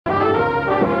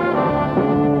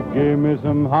me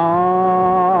some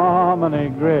hominy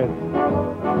grits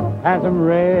and some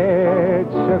red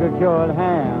sugar-cured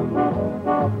ham.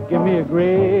 Give me a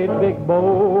great big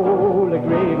bowl of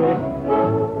gravy.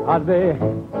 I'd be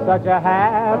such a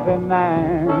happy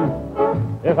man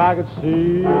if I could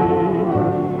see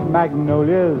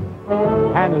magnolias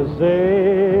and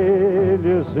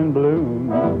azaleas in bloom.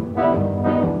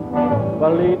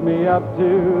 Well, lead me up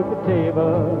to the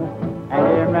table and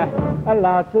give me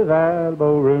lots of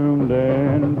elbow room.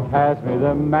 Then pass me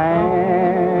the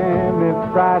mammy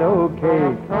fried oat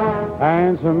cake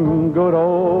and some good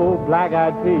old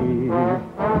black-eyed peas.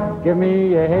 Give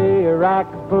me a hay rack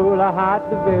full of hot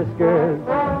biscuits,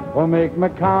 or make my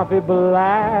coffee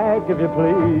black if you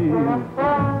please.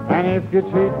 And if you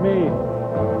treat me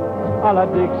a la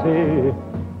Dixie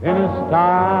in a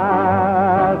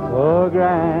style so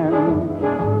grand,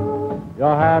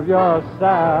 you'll have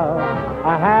yourself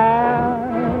a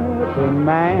happy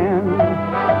man.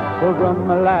 From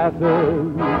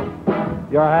molasses,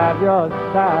 you'll have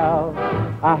yourself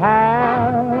a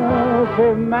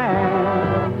happy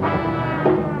man.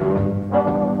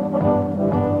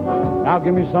 Now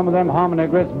give me some of them hominy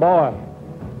grits, boy.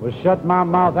 Well, shut my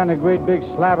mouth and a great big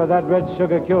slab of that red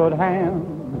sugar-cured ham,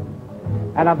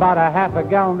 and about a half a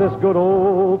gallon of this good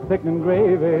old thickening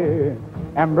gravy.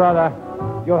 And brother,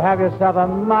 you'll have yourself a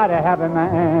mighty happy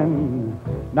man.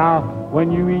 Now,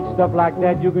 when you eat stuff like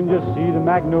that, you can just see the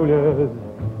magnolias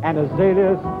and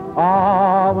azaleas,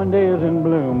 when they is in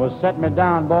bloom. Well, set me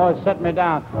down, boys, set me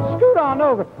down. Scoot on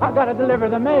over, I gotta deliver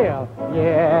the mail.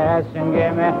 Yes, and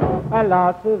give me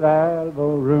lots of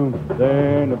elbow room.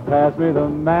 Then pass me the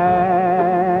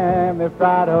mammy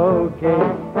fried oat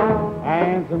cake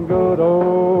and some good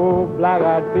old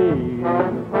black-eyed peas.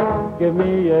 Give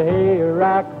me a hay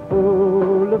rack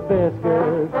full of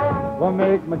biscuits, or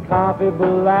make my coffee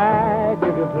black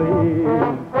if you please.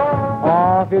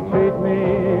 Or if you treat me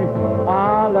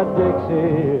a la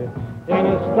Dixie in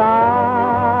a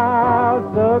style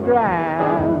so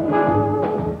grand,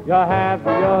 you'll have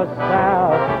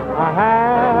yourself a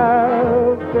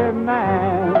happy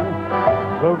man.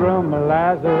 So from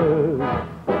molasses,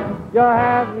 you'll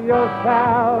have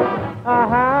yourself a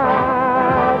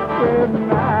happy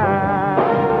man.